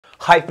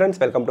Hi friends,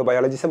 welcome to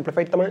Biology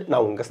Simplified Tamil.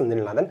 நான் உங்க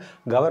Senthilnathan.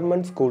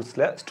 Government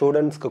schools-ல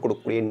students-க்கு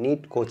கொடுக்கக்கூடிய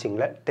NEET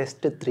coaching-ல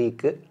test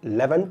 3-க்கு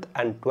 11th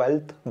and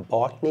 12th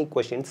botany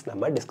questions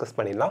நம்ம discuss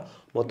பண்ணிடலாம்.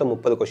 மொத்தம்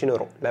 30 question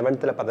வரும்.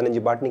 11th-ல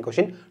 15 botany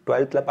question,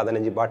 12th-ல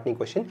 15 botany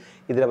question.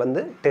 இதுல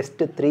வந்து test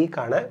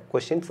 3-க்கான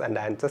questions and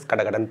answers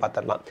கடகடன்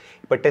பார்த்திடலாம்.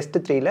 இப்போ test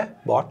 3-ல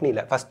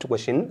botany-ல first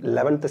question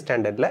 11th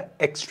standard-ல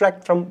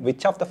extract from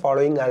which of the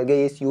following algae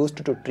is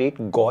used to treat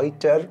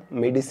goiter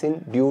medicine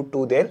due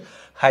to their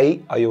high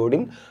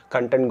iodine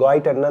content.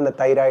 Goiter na the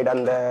thyroid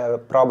and the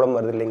problem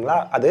வருது இல்லீங்களா,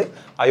 அது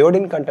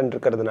iodine content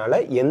இருக்கிறதுனால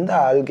எந்த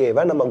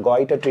ஆல்கேவை நம்ம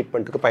goiter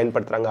ட்ரீட்மெண்ட்டுக்கு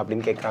பயன்படுத்துறாங்க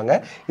அப்படின்னு கேட்குறாங்க.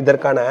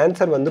 இதற்கான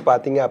ஆன்சர் வந்து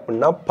பார்த்தீங்க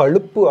அப்படின்னா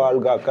பழுப்பு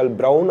ஆல்காக்கள்,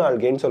 ப்ரௌன்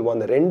ஆல்கேன்னு சொல்லுவோம்.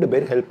 அந்த ரெண்டு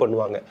பேர் ஹெல்ப்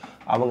பண்ணுவாங்க.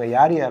 அவங்க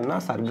யாருன்னா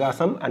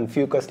சர்காசம் அண்ட்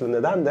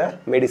ஃபியூக்கஸ்லேருந்து தான் அந்த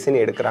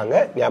மெடிசின்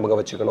எடுக்கிறாங்க, ஞாபகம்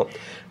வச்சுக்கணும்.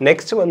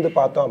 நெக்ஸ்ட் வந்து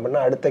பார்த்தோம்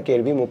அப்படின்னா அடுத்த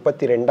கேள்வி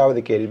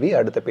 32வது கேள்வி.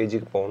 அடுத்த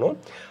பேஜுக்கு போகணும்.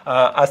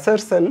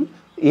 அசர்சன்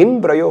in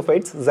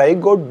bryophytes,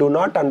 zygote do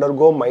not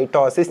undergo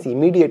mitosis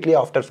immediately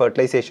after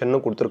fertilization னு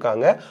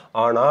கொடுத்துருக்காங்க.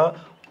 ஆனால்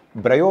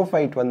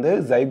bryophyte வந்து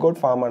zygote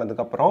ஃபார்ம்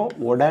ஆனதுக்கப்புறம்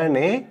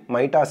உடனே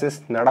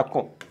மைட்டாசிஸ்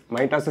நடக்கும்.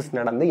 மைட்டாசிஸ்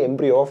நடந்து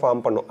எம்ப்ரியோ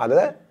ஃபார்ம் பண்ணும். அது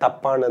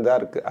தப்பானதாக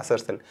இருக்குது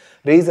அசர்சன்.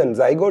 Reason,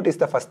 zygote is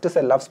the first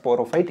cell of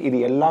sporophyte. இது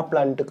எல்லா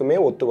பிளான்ட்டுக்குமே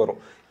ஒத்து வரும்.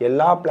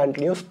 எல்லா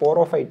பிளான்ட்லேயும்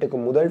ஸ்போரோஃபைட்டுக்கு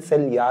முதல்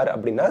செல் யார்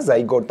அப்படின்னா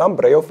zygote தான்.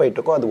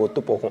 bryophyteக்கும் அது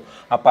ஒத்து போகும்.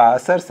 அப்போ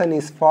அசர்சன்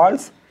is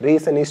false,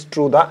 reason is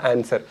true தான்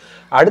ஆன்சர்.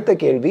 அடுத்த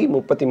கேள்வி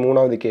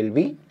 33வது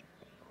கேள்வி.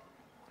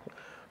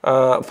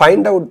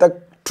 Find out the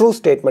true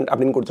statement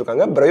அப்படின்னு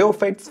கொடுத்துருக்காங்க.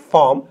 Bryophytes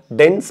form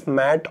dense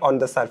mat on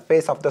the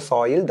surface of the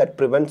soil that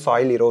prevents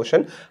soil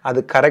erosion. அது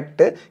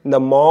கரெக்ட். இந்த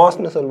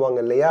மாஸ்ன்னு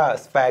சொல்லுவாங்க இல்லையா,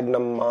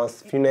 ஸ்பாக்னம் மாஸ்,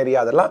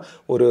 ஃபியூனரியா, அதெல்லாம்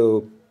ஒரு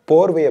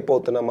போர்வையை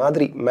போத்துன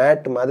மாதிரி,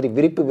 மேட் மாதிரி,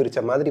 விரிப்பு விரிச்ச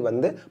மாதிரி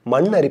வந்து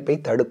மண் அரிப்பை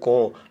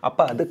தடுக்கும்.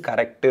 அப்போ அது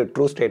கரெக்ட்,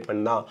 ட்ரூ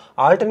ஸ்டேட்மெண்ட் தான்.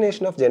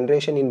 Alternation of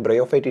generation in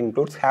bryophyte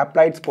includes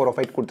haploid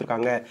sporophyte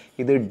கொடுத்துருக்காங்க.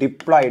 இது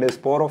டிப்ளாய்டு.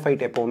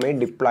 ஸ்போரோஃபைட் எப்போவுமே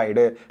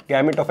டிப்ளாய்டு,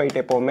 கேமிட்டோஃபைட்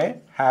எப்போவுமே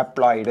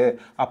ஹேப்ளாய்டு.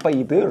 அப்போ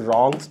இது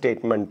wrong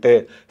statement.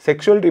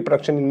 Sexual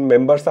reproduction in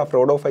members of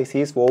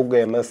ரோடோஃபைசிஸ்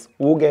ஓகேமஸ்.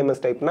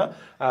 ஊகேமஸ் டைப்னா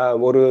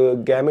ஒரு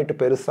கேமிட்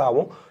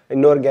பெருசாகவும்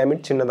இன்னொரு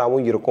கேமிட்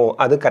சின்னதாகவும் இருக்கும்.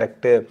 அது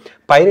correct.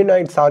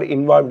 Pyrenoids R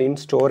involved in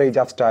storage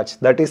of starch.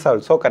 That is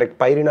also correct.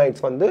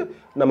 Pyrenoids வந்து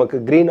நமக்கு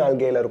க்ரீன்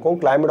ஆல்கேல இருக்கும்,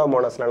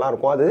 கிளைமிடோமோனஸ்லாம்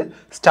இருக்கும். அது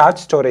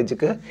ஸ்டார்ச்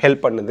ஸ்டோரேஜுக்கு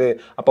ஹெல்ப் பண்ணுது.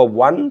 அப்போ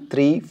 1,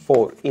 3,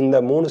 4 இந்த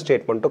 3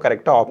 ஸ்டேட்மெண்ட்டும்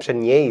கரெக்டாக.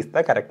 Option A is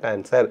the correct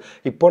answer.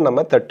 இப்போ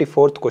நம்ம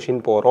 34th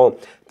கொஷின் போகிறோம்.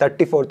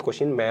 34th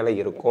கொஷின் மேலே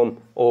இருக்கும்.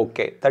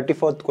 ஓகே,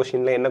 34th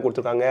கொஷினில் என்ன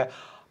கொடுத்துருக்காங்க?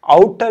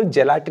 outer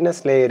gelatinous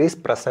layer is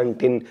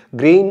present in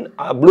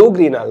blue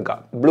green alga.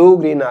 blue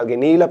green algae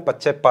நீல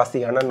பச்சை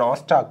பாசியான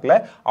நாஸ்டாக்ல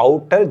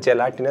outer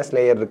gelatinous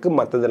layer இருக்கு,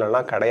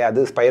 மற்றதுலாம்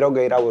கிடையாது.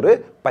 ஸ்பைரோகைரா ஒரு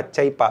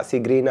பச்சை பாசி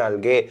green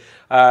algae.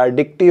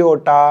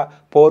 டிக்டியோட்டா,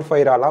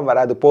 போர்ஃபைராலாம்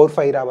வராது.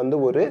 போர்ஃபைரா வந்து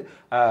ஒரு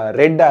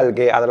ரெட்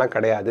algae, அதெல்லாம்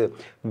கிடையாது.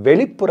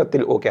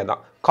 வெளிப்புறத்தில் ஓகே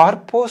தான்.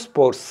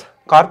 கார்போஸ்போர்ஸ்,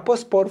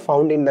 கார்போஸ்போர்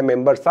found in the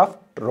members of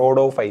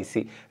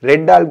Rhodophyceae.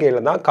 Red ஆல்கேல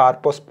தான்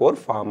கார்போஸ்போர்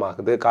ஃபார்ம்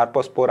ஆகுது.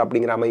 கார்போஸ்போர்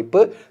அப்படிங்கிற அமைப்பு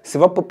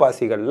சிவப்பு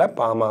பாசிகளில்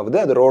ஃபார்ம் ஆகுது.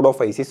 அது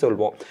ரோடோஃபைசி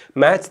சொல்வோம்.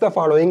 மேட்ச் த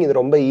ஃபாலோயிங், இது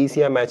ரொம்ப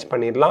ஈஸியாக மேட்ச்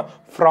பண்ணிடலாம்.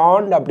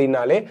 ஃப்ராண்ட்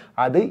அப்படின்னாலே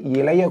அது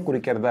இலையை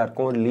குறிக்கிறதா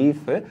இருக்கும்,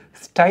 லீஃபு.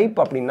 ஸ்டைப்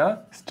அப்படின்னா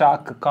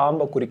ஸ்டாக்,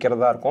 காம்பை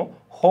குறிக்கிறதா இருக்கும்.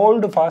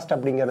 ஹோல்டு ஃபாஸ்ட்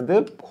அப்படிங்கிறது,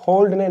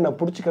 ஹோல்டுன்னு என்ன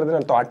பிடிச்சிக்கிறது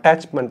அர்த்தம்,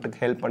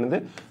 அட்டாச்மெண்ட்டுக்கு ஹெல்ப் பண்ணுது.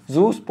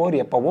 ஜூஸ்போர்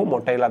எப்போவும்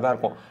மொட்டையில் தான்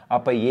இருக்கும்.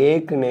 அப்போ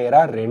ஏக்கு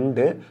நேராக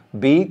 2,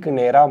 பிக்கு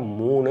நேராக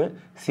 3,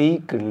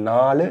 சிக்கு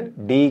 4,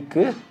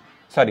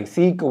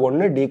 சிக்கு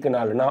 1, டிக்கு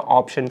 4னா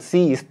option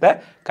C is the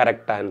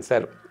correct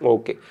answer.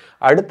 Okay,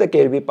 அடுத்த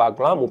கேள்வி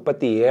பார்க்கலாம்.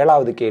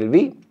 37வது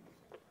கேள்வி.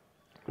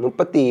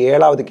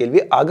 37வது கேள்வி.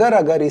 அகர்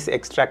அகர் is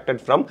extracted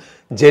from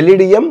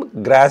Gelidium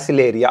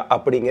Gracilaria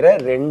அப்படிங்கிற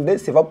 2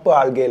 சிவப்பு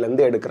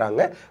ஆல்கேலேருந்து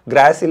எடுக்கிறாங்க.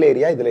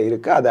 கிராசிலேரியா இதில்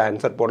இருக்குது, அதை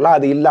ஆன்சர் போடலாம்.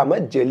 அது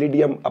இல்லாமல்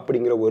ஜெலிடியம்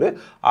அப்படிங்கிற ஒரு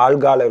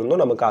ஆல்கால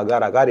இருந்தும் நமக்கு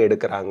அகார் அகார்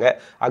எடுக்கிறாங்க.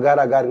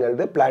 அகார்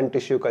அகார்ங்கிறது பிளான்ட்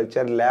டிஷ்யூ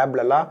கல்ச்சர்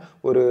லேப்லலாம்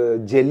ஒரு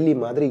ஜெல்லி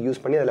மாதிரி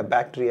யூஸ் பண்ணி அதில்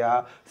பாக்டீரியா,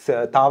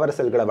 தாவர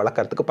செல்களை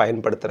வளர்க்குறதுக்கு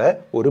பயன்படுத்துகிற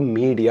ஒரு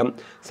medium.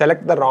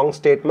 Select the wrong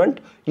statement.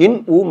 In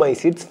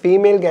oomaisids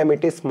female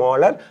gamete is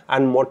smaller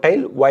and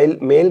motile while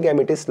male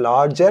gamete is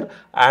larger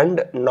and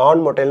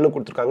non-motile னு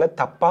கொடுத்துருக்காங்க.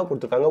 தப்பாக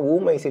கொடுத்துருக்காங்க.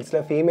 oomaisidsல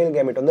ஃபீமேல்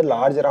கேமெட் வந்து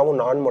லார்ஜராகவும்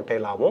நான்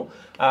மொட்டைலாகவும்,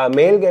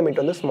 மேல்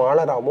கேமெட் வந்து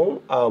ஸ்மாலராகவும்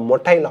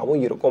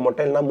மொட்டைலாகவும் இருக்கும்.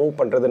 மொட்டைல்னா மூவ்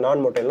பண்ணுறது,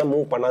 நான் மொட்டைல்னா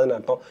மூவ் பண்ணாதுன்னு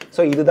அர்த்தம்.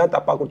 ஸோ இதுதான்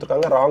தப்பாக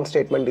கொடுத்துருக்காங்க. ராங்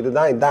ஸ்டேட்மெண்ட்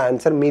இதுதான்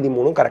ஆன்சர். மீதி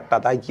 3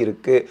 கரெக்டாக தான்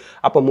இருக்குது.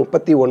 அப்போ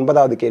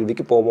 39வது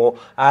கேள்விக்கு போவோம்.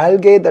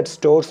 Algae that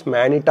stores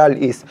mannitol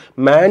is.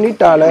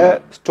 மேனிட்டால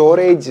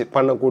storage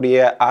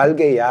பண்ணக்கூடிய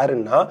ஆல்கே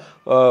யாருன்னா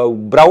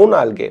ப்ரௌன்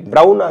ஆல்கே.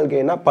 ப்ரௌன்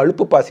ஆல்கேனா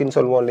பழுப்பு பாசின்னு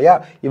சொல்லுவோம் இல்லையா.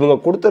 இவங்க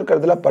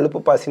கொடுத்துருக்கிறதுல பழுப்பு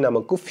பாசி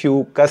நமக்கு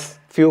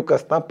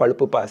ஃபியூக்கஸ் தான்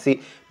பழுப்பு பாசி.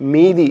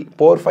 மீதி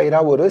போர்ஃபைரா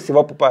ஒரு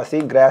சிவப்பு பாசி,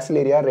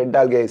 கிராசிலேரியா ரெட்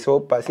ஆல்கே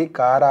சிவப்பு பாசி,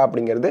 காரா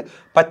அப்படிங்கிறது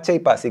பச்சை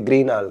பாசி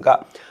கிரீன் ஆல்கா.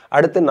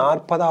 அடுத்து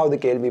 40வது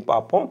கேள்வி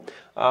பார்ப்போம்.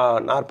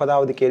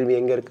 40வது கேள்வி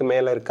எங்கே இருக்குது,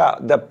 மேலே இருக்கா?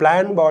 த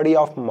plant body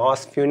of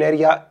mass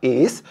Funaria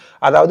is,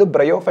 அதாவது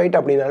பிரயோஃபைட்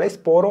அப்படின்னாலே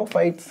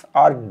sporophytes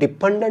R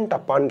depend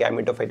upon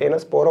gametophyte. ஏன்னா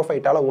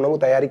ஸ்போரோஃபைட்டால் உணவு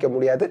தயாரிக்க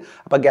முடியாது,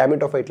 அப்போ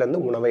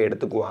கேமிட்டோஃபைட்லேருந்து உணவை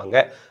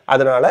எடுத்துக்குவாங்க.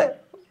 அதனால்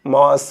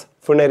மாஸ்,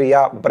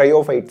 ஃபியூனேரியா,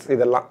 பிரயோஃபைட்ஸ்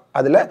இதெல்லாம்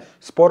அதில்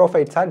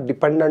sporophytes R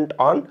depend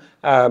on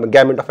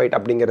gametophyte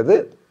அப்படிங்கிறது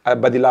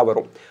பதிலாக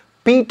வரும்.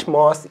 Beat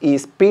mass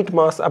is, beat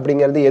mass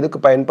அப்படிங்கிறது எதுக்கு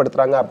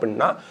பயன்படுத்துகிறாங்க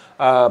அப்படின்னா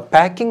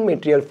packing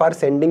material for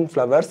sending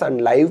flowers and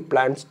live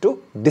plants to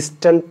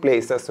distant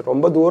places.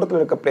 ரொம்ப தூரத்தில்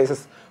இருக்க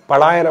பிளேசஸ்,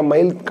 பலாயிரம்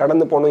மைல்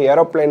கடந்து போகணும்,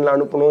 ஏரோப்ளைனில்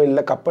அனுப்பணும்,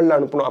 இல்லை கப்பலில்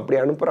அனுப்பணும், அப்படி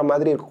அனுப்புகிற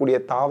மாதிரி இருக்கக்கூடிய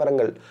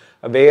தாவரங்கள்,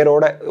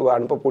 வேரோட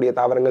அனுப்பக்கூடிய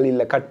தாவரங்கள்,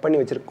 இல்லை கட் பண்ணி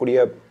வச்சிருக்கக்கூடிய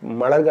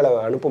மலர்களை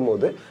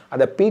அனுப்பும்போது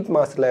அதை பீட்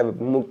மாஸில்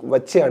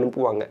வச்சு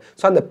அனுப்புவாங்க.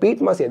 ஸோ அந்த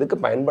பீட் மாஸ் எதுக்கு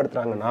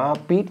பயன்படுத்துகிறாங்கன்னா,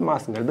 பீட்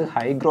மாஸ்ங்கிறது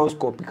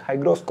ஹைக்ரோஸ்கோபிக்.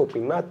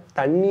 ஹைக்ரோஸ்கோப்பிக்னா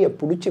தண்ணியை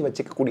பிடிச்சி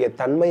வச்சுக்கக்கூடிய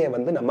தன்மையை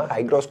வந்து நம்ம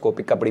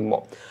ஹைக்ரோஸ்கோபிக்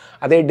அப்படிம்போம்.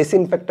 அதே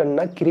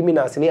டிஸ்இன்ஃபெக்டன்ட்னா கிருமி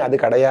நாசினி, அது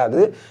கிடையாது.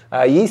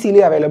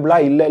 ஈஸிலி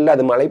அவைலபிளாக இல்லை,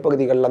 அது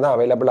மலைப்பகுதிகளில் தான்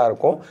அவைலபிளாக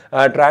இருக்கும்.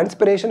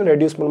 டிரான்ஸ்பிரேஷன்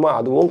ரெடியூஸ் பண்ணுமா,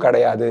 அதுவும்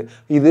கிடையாது.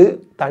 இது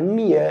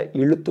தண்ணியை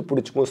இழுத்து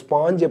பிடிச்சிக்கும்.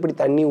 ஸ்பாஞ்ச் எப்படி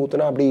தண்ணி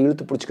ஊற்றுனா அப்படி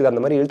இழுத்து பிடிச்சிக்குது,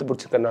 அந்த மாதிரி இழுத்து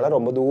பிடிச்சிக்கிறதுனால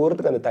ரொம்ப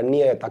தூரத்துக்கு அந்த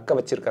தண்ணியை தக்க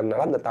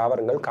வச்சிருக்கிறதுனால அந்த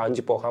தாவரங்கள்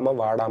காஞ்சி போகாமல்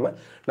வாடாமல்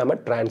நம்ம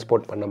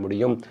டிரான்ஸ்போர்ட் பண்ண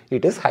முடியும்.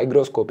 இட் இஸ்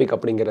ஹைக்ரோஸ்கோபிக்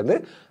அப்படிங்கிறது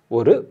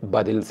ஒரு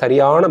பதில்,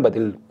 சரியான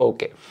பதில்.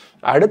 ஓகே,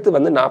 அடுத்து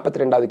வந்து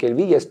 42வது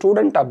கேள்வி. எ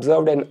student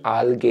observed an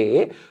algae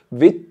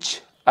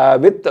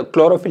with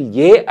chlorophyll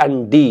A and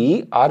D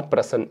are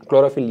present.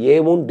 chlorophyll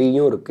Aவும்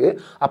Dயும் இருக்கு.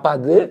 அப்போ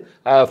அது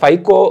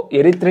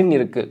ஃபைகோஎரித்ரின்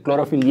இருக்கு.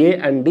 chlorophyll A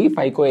and D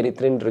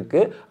ஃபைகோஎரித்ரின்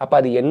இருக்கு. அப்போ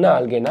அது என்ன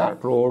ஆல்கேனா,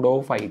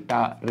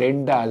 ரோடோஃபைட்டா,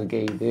 ரெட்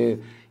ஆல்கே. இது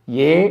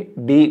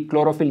AD,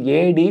 chlorophyll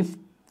AD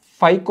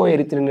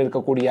ஃபைகோஎரித்ரின்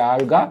இருக்கக்கூடிய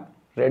ஆல்கா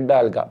ரெட்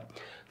ஆல்கா.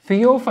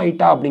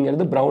 ஃபியோஃபைட்டா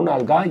அப்படிங்கிறது ப்ரௌன்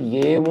ஆல்கா,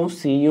 ஏவும்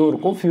சியும்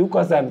இருக்கும்.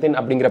 ஃபியூகாசாந்தின்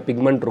அப்படிங்கிற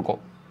பிக்மெண்ட் இருக்கும்.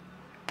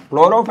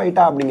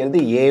 குளோரோஃபைட்டா அப்படிங்கிறது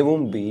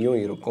ஏவும்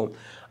பியும் இருக்கும்.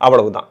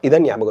 அவ்வளவுதான், இதை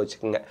ஞாபகம்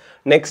வச்சுக்கோங்க.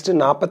 நெக்ஸ்ட்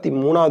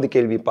 43வது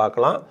கேள்வி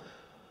பார்க்கலாம்.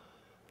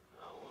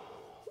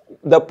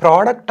 The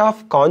product of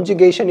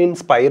conjugation in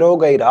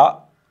Spirogyra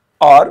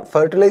or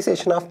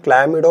fertilization of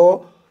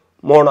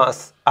Chlamydomonas,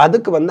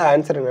 அதுக்கு வந்து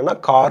ஆன்சர் என்னன்னா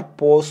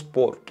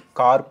கார்போஸ்போர்.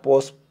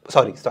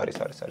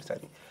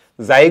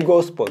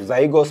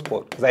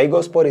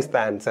 Zygospore is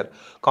the answer.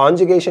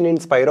 Conjugation in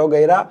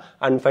Spirogyra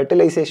and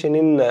fertilization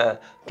in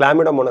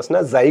Chlamydomonas na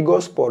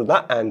zygospore the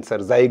answer.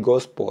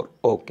 Zygospore.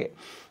 Okay.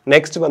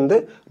 Next வந்து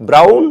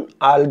brown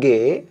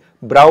algae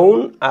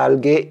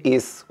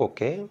is,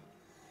 okay.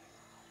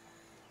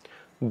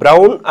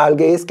 Brown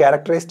algae is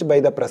characterized by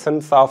the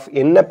presence of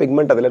என்ன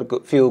pigment அதில் இருக்கு,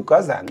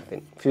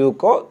 fucosanthin.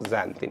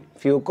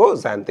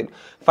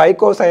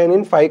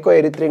 Phycocyanin,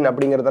 phycoerythrin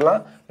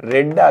அப்படிங்கிறதெல்லாம்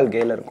red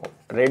ஆல்கேல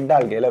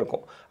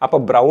இருக்கும். அப்போ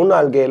brown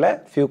ஆல்கேல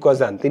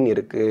fucosanthin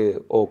இருக்கு.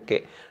 Okay,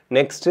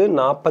 next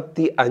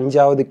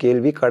 45வது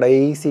கேள்வி,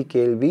 கடைசி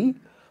கேள்வி.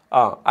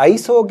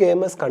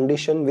 Isogamous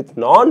condition with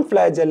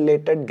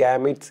non-flagellated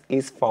gametes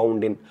is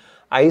found in.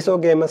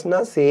 ஐசோகேமஸ்னா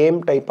same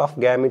type of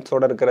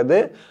கேமிட்ஸோட இருக்கிறது,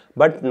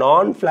 பட்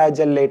நான்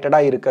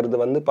ஃபிளாஜெல்லேட்டடாக இருக்கிறது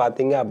வந்து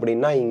பார்த்தீங்க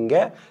அப்படின்னா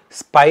இங்கே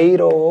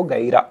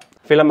ஸ்பைரோகைரா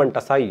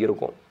ஃபிலமெண்டஸாக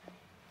இருக்கும்.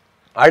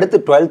 அடுத்து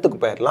 12th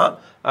போயிடலாம்.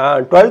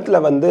 12th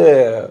வந்து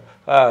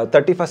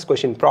 31st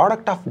question,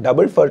 product of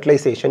double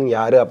fertilisation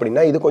யார்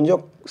அப்படின்னா, இது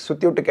கொஞ்சம்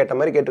சுற்றி விட்டு கேட்ட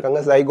மாதிரி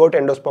கேட்டிருக்காங்க. ஜைகோட்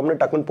எண்டோஸ்பம்னு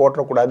டக்குன்னு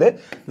போட்டக்கூடாது.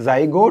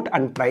 Zygote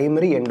and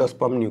primary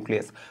endosperm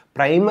nucleus.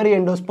 Primary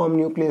endosperm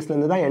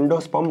நியூக்ளியஸ்லேருந்து தான்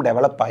எண்டோஸ்பம்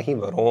டெவலப் ஆகி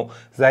வரும்.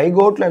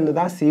 ஜைகோட்லேருந்து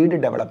தான் சீடு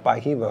டெவலப்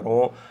ஆகி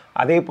வரும்.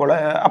 அதே போல்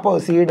அப்போ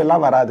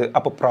சீடெல்லாம் வராது.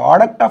 அப்போ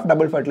product of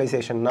double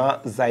ஃபர்டிலைசேஷன்னா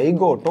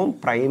ஜைகோட்டும்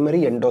primary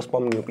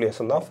endosperm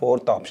நியூக்ளியஸும் தான்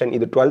 4th ஆப்ஷன்.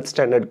 இது 12th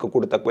ஸ்டாண்டர்டுக்கு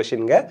கொடுத்த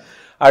கொஸ்டின்ங்க.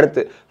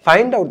 அடுத்து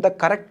find out the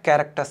correct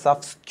characters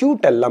of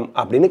ஸ்கியூட்டெல்லம்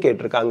அப்படின்னு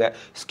கேட்டிருக்காங்க.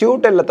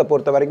 ஸ்கியூட்டெல்லத்தை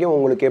பொறுத்த வரைக்கும்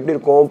உங்களுக்கு எப்படி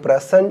இருக்கும்,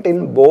 present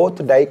in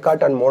both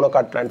dicot and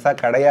monocot பிளான்ட்ஸாக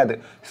கிடையாது.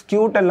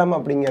 ஸ்கியூட்டெல்லம்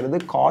அப்படிங்கிறது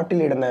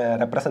காட்டிலிடனை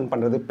ரெப்ரசன்ட்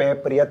பண்ணுறது.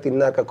 பேப்பரியா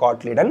தின்னா இருக்க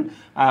காட்டிலிடன்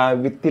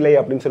வித்திலை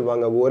அப்படின்னு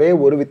சொல்லுவாங்க. ஒரே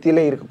ஒரு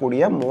வித்திலை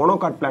இருக்கக்கூடிய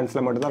மோனோகாட்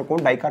பிளான்ட்ஸில் மட்டும்தான்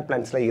இருக்கும், டைகாட்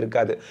பிளான்ட்ஸில்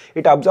இருக்காது.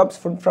 It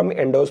absorbs food from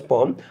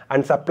endosperm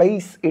and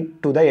supplies it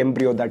to the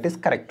embryo. That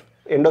is correct.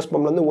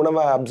 எண்டோஸ்பம்லேருந்து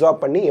உணவை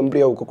அப்சார்ப் பண்ணி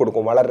எம்ப்ரியோவுக்கு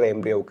கொடுக்கும், வளர்கிற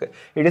எம்ப்ரியோவுக்கு.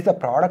 It is the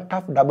product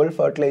of double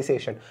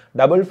fertilisation.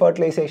 Double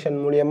fertilisation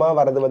மூலியமாக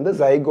வரது வந்து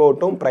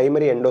ஜைகோட்டும்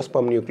பிரைமரி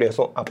எண்டோஸ்பம்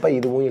நியூக்ளியஸும். அப்போ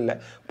இதுவும் இல்லை.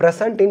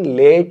 ப்ரெசன்ட் இன்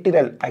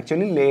லேட்டரல்,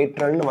 ஆக்சுவலி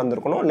லேட்ரல்னு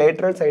வந்திருக்கணும்,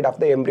 lateral side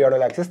of the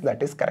embryonal axis.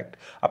 That is correct.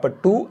 அப்போ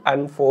 2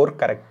 and 4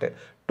 கரெக்ட்.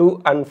 2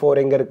 and 4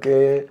 எங்கே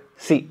இருக்குது,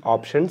 சி,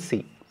 ஆப்ஷன் சி.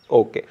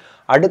 ஓகே,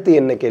 அடுத்து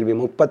என்ன கேள்வி,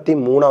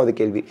 33வது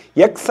கேள்வி.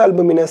 X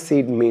albuminous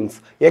seat means,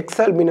 X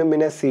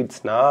albuminous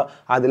சீட்ஸ்னா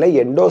அதில்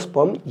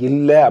எண்டோஸ்பம்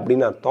இல்லை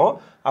அப்படின்னு அர்த்தம்.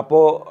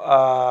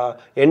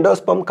 அப்போது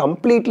endosperm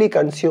completely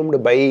consumed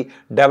by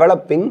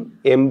developing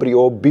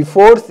embryo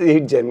before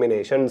seed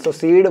germination. So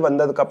seed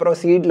வந்ததுக்கப்புறம்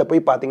சீடில்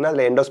போய் பார்த்தீங்கன்னா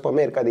அதில்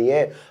எண்டோஸ்பமே இருக்காது.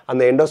 ஏன்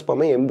அந்த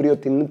எண்டோஸ்பமை எம்ப்ரியோ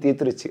தின்னு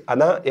தீத்துருச்சு.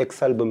 அதான்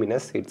X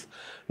albuminous seeds.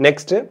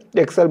 Next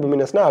X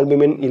அல்புமினஸ்னால்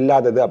albumin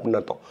இல்லாதது அப்படின்னு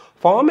அர்த்தம்.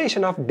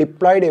 Formation of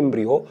diploid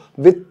embryo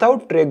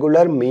without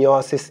regular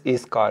meiosis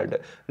is called.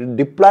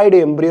 Diploid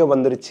embryo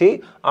வந்துருச்சு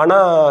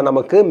ஆனால்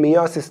நமக்கு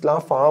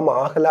மியாசிஸ்லாம் ஃபார்ம்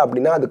ஆகலை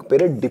அப்படின்னா அதுக்கு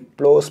பேர்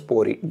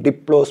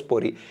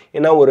டிப்ளோஸ்போரி.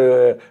 ஏன்னா ஒரு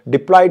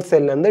டிப்ளாய்ட்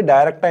செல்லேருந்து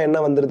டைரெக்டாக என்ன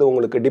வந்துடுது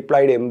உங்களுக்கு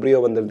டிப்ளாய்டு எம்ப்ரியோ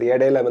வந்துடுது.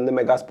 இடையில வந்து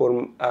மெகாஸ்போர்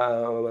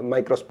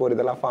மைக்ரோஸ்போர்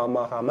இதெல்லாம் ஃபார்ம்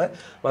ஆகாமல்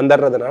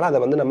வந்துடுறதுனால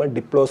அதை வந்து நம்ம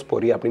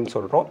டிப்ளோஸ்போரி அப்படின்னு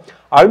சொல்கிறோம்.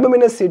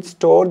 Albuminous seeds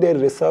store there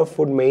reserve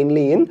food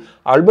mainly in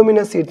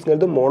albuminous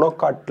சீட்ஸ்ங்கிறது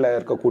மோனோகாட்டில்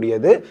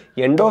இருக்கக்கூடியது.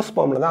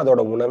 எண்டோஸ்பர்மில் தான்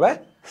அதோட உணவை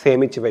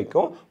சேமித்து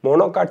வைக்கும்.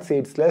 மோனோகாட்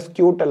சீட்ஸில்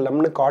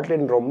ஸ்கியூட்டல்லம்னு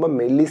காட்லிடன் ரொம்ப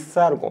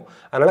மெல்லிஸாக இருக்கும்.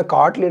 அதனால்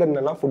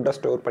காட்லிடன்லாம் ஃபுட்டை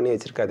ஸ்டோர் பண்ணி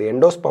வச்சுருக்காது.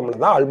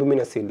 எண்டோஸ்பர்மில் தான்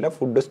அல்புமினஸ் சீடில்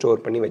ஃபுட்டு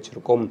ஸ்டோர் பண்ணி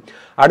வச்சுருக்கோம்.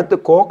 அடுத்து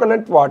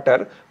coconut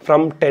water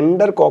from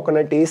tender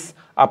coconut is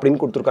அப்படின்னு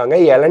கொடுத்துருக்காங்க.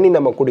 இளநி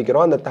நம்ம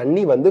குடிக்கிறோம், அந்த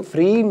தண்ணி வந்து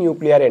ஃப்ரீ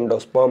நியூக்ளியர்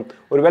எண்டோஸ்பர்ம்.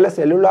 ஒருவேளை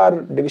செல்லுலார்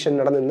டிவிஷன்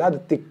நடந்திருந்தால் அது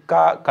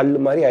திக்காக கல்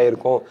மாதிரி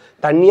ஆயிருக்கும்.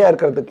 தண்ணியாக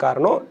இருக்கிறதுக்கு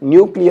காரணம்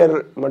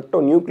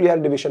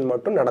நியூக்ளியர் டிவிஷன்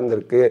மட்டும்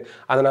நடந்திருக்கு.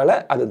 அதனால்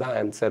அதுதான்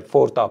ஆன்சர்,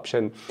 4th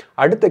ஆப்ஷன்.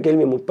 அடுத்த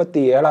கேள்வி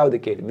 37வது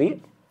கேள்வி.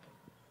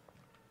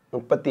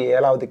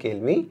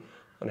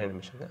 ஒரு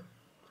நிமிஷங்க.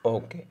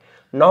 Okay,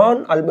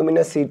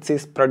 நான்-அல்புமினஸ் seeds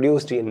is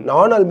produced in.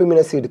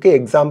 நான்-அல்புமினஸ் சீடுக்கு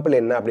example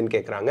என்ன அப்படின்னு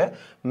கேட்குறாங்க.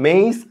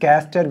 மெய்ஸ்,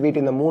 கேஸ்டர், வீட்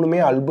இந்த மூணுமே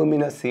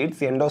அல்புமினஸ்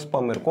சீட்ஸ்.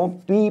 எண்டோஸ்பர்ம் இருக்கும்.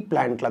 பீ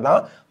பிளான்ட்டில்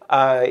தான்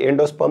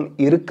எண்டோஸ்பர்ம்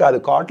இருக்காது.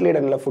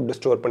 காட்லிடனில் ஃபுட்டு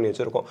ஸ்டோர் பண்ணி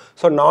வச்சுருக்கோம்.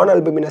 ஸோ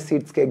நான்-அல்புமினஸ்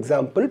சீட்ஸ்க்கு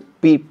எக்ஸாம்பிள்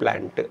பீ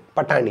பிளான்ட்டு,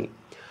 பட்டாணி.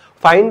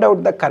 Find out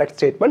the correct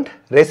statement.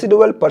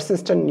 Residual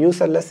persistent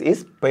nucellus is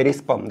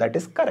perisperm. That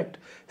is correct.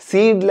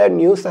 Seedல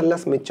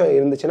nucellus மிச்சம்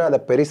இருந்துச்சுன்னா அது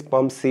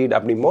perisperm seed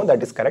அப்படிமோ.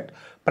 That is correct.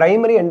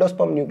 Primary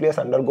endosperm nucleus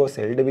undergoes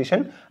cell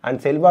division and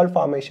cell wall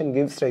formation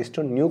gives rise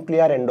to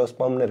nuclear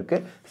endosperm இருக்கு.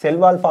 Cell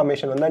wall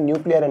formation வந்தால்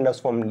nuclear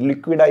endosperm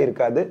liquidா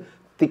இருக்காது,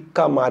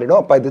 திக்கா மாறிடும்.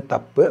 அப்போ இது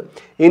தப்பு.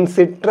 இன்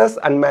citrus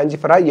and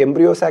Mangifera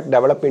embryo chalk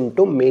develop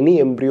into many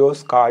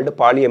embryos called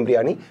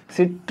பாலிஎம்ப்ரியானி.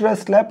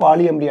 சிட்ரஸில்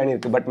பாலிஎம்ப்ரியானி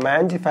இருக்குது, but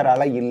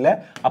மேஞ்சிஃபரால இல்லை.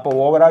 அப்போ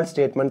ஓவரால்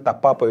ஸ்டேட்மெண்ட்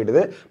தப்பாக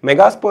போயிடுது.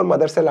 Megaspore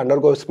mother sell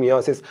undergoes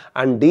meiosis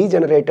and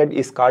degenerated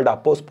is called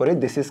அப்போஸ்போரி.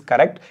 This is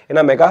correct.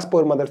 ஏன்னா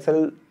மெகாஸ்போர் மதர்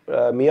செல்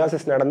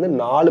மியாசிஸ் நடந்து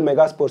 4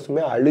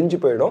 மெகாஸ்போர்ஸுமே அழிஞ்சு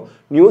போயிடும்.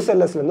 நியூ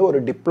செல்லஸ்லேருந்து ஒரு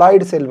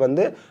டிப்ளாய்டு செல்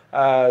வந்து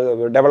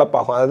டெவலப்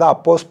ஆகும். அதுதான்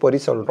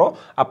அப்போஸ்போரி சொல்கிறோம்.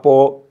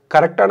 அப்போது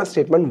கரெக்டான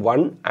statement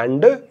 1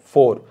 and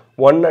 4.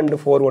 1 and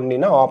 4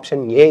 ஒன்றினா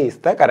option A is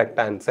the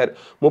correct answer.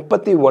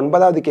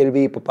 39வது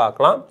கேள்வி இப்போ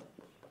பார்க்கலாம்.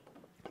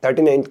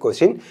 39th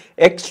question.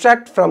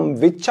 Extract from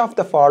which of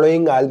the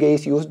following algae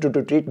is used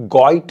to treat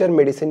goiter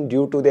medicine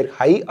due to their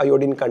high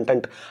iodine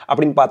content?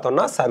 அப்படின்னு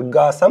பார்த்தோம்னா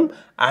சர்காசம்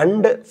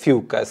அண்ட்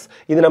ஃபியூக்கஸ்.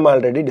 இது நம்ம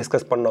already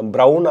discuss பண்ணோம்.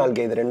 Brown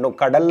algae இது ரெண்டும்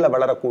கடலில்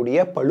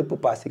வளரக்கூடிய பழுப்பு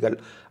பாசிகள்.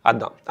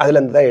 அதுதான்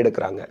அதுலேருந்து தான்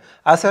எடுக்கிறாங்க.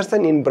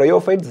 அசர்சன் இன்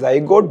bryophyte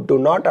zygote to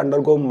not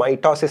undergo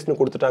மைட்டாசிஸ்னு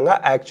கொடுத்துட்டாங்க.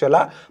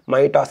 ஆக்சுவலாக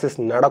மைட்டாசிஸ்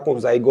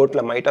நடக்கும்.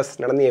 ஜைகோட்டில்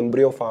மைட்டாசிஸ் நடந்து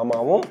எம்ப்ரியோ ஃபார்ம்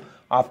ஆகும்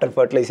ஆஃப்டர்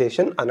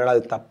ஃபர்டிலைசேஷன். அதனால்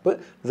அது தப்பு.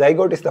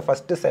 Zygote is the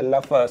first sell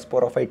of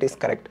sporophyte is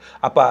correct.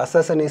 அப்போ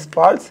அசர்சன் is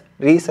false,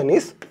 reason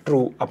is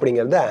true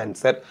அப்படிங்கிறது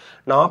ஆன்சர்.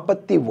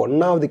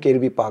 41வது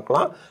கேள்வி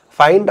பார்க்கலாம்.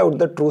 Find out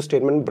the true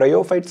statement.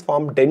 Bryophytes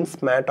form dense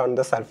mat on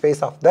the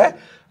surface of the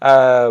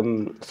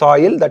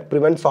soil that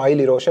prevents soil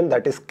erosion.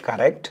 That is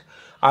correct.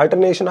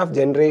 Alternation of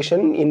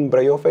generation in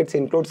bryophytes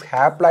includes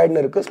haploid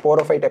இருக்கு.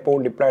 Sporophyte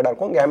எப்பவும் diploid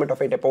இருக்கும்.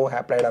 Gametophyte எப்பவும்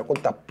haploid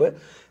இருக்கும். தப்பு.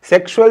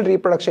 Sexual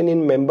reproduction in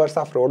members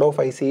of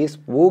rhodophytes is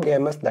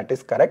oogamous. That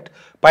is correct.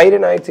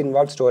 Pyrenoids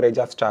involve storage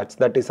of starch.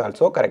 That is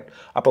also correct.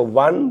 அப்போ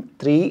 1,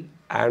 3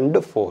 and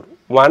 4.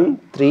 1,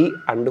 3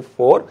 and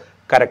 4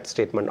 correct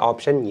statement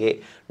option A.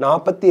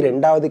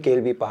 42வது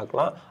கேள்வி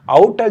பார்க்கலாம்.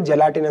 Outer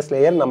gelatinous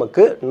layer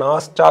நமக்கு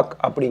Nasdaq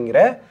அப்படிங்கிற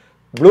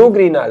blue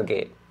green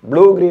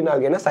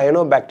ஆல்கேனா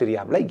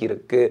சயனோபாக்டீரியாவில்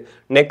இருக்கு.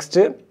 Next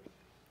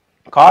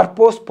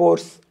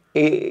கார்போஸ்போர்ஸ்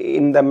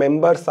இந்த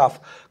members of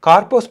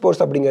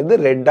கார்போஸ்போர்ஸ் அப்படிங்கிறது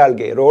red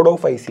algae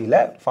ரோடோஃபைசியில்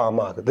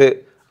form ஆகுது.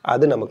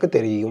 அது நமக்கு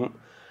தெரியும்.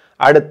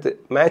 அடுத்து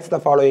மேட்ச் த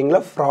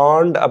ஃபாலோயிங்கில்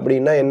ஃப்ராண்ட்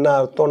அப்படின்னா என்ன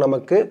அர்த்தம்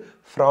நமக்கு?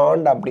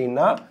 ஃப்ராண்ட்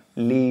அப்படின்னா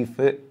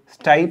லீஃபு,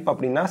 ஸ்டைப்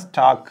அப்படின்னா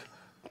ஸ்டாக்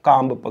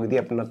காம்பு பகுதி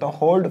அப்படின்னு அர்த்தம்.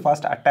 ஹோல்டு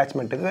ஃபாஸ்ட்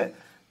அட்டாச்மெண்ட்டுக்கு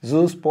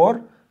ஜூஸ்போர்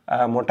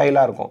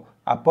மொட்டைலாக இருக்கும்.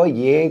 அப்போ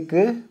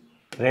ஏக்கு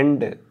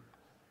 2,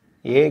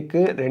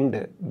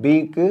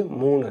 பிக்கு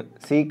 3,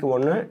 சிக்கு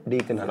 1,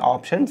 டிக்கு 4.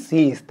 Option C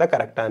is the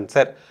correct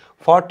answer.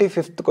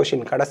 45th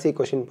question, கடைசி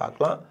கொஷின்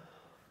பார்க்கலாம்.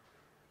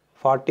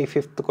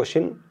 45th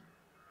question.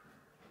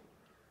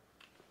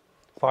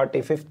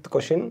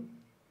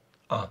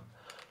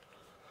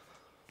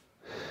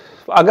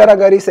 Agar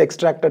Agar is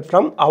extracted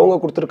from அவங்க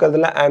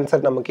கொடுத்துருக்கிறதுல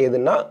ஆன்சர் நமக்கு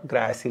எதுனா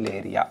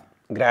Gracilaria.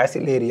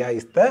 Gracilaria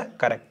is the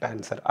correct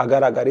answer.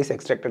 Agar Agar is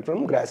extracted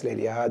from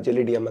Gracilaria,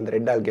 Gelidium அந்த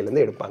ரெட்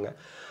ஆல்கேலேருந்து எடுப்பாங்க.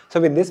 So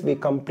with this we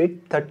complete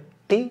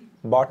 30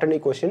 botany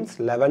questions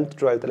 11th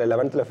 12th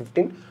 11th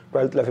 15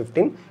 12th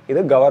 15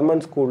 இது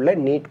government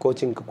ஸ்கூலில் NEET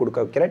கோச்சிங்க்கு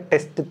கொடுக்க வைக்கிற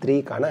test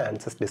 3க்கான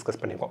answers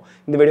discuss பண்ணிப்போம்.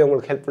 இந்த வீடியோ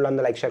உங்களுக்கு ஹெல்ப்ஃபுல்லாக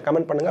இருந்தால் லைக் ஷேர்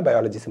கமெண்ட் பண்ணுங்கள்.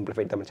 பயாலஜி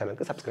சிம்பிளிஃபைட் தமிழ்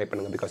சேனலுக்கு சப்ஸ்கிரைப்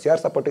பண்ணுங்கள். Because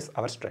your support is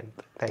our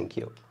strength.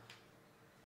 Thank you.